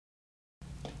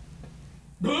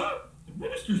The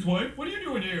minister's wife? What are you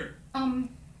doing here?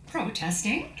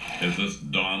 Protesting. Is this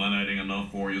dominating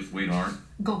enough for you, sweetheart?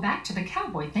 Go back to the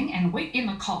cowboy thing and wait in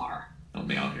the car. Help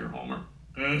me out here, Homer.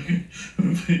 I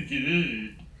think it is.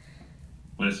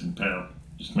 Listen, pal,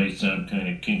 this may sound kind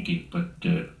of kinky, but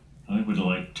I would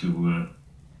like to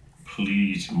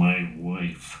please my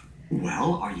wife.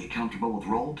 Well, are you comfortable with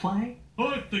role play?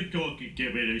 I think I could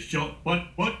give it a shot.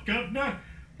 What, governor?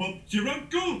 What's your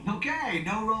uncle? Okay,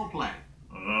 no role play.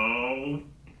 Hello?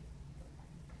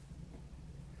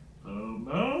 Oh,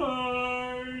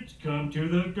 Marge, come to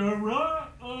the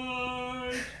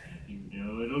garage. You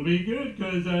know it'll be good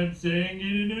because I'm saying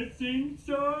it in a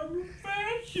sing-song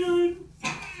fashion.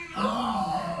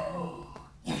 Oh,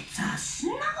 it's a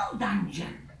snuggle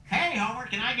dungeon. Hey, Homer,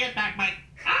 can I get back my...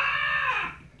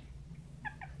 Ah!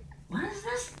 What does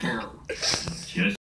this do?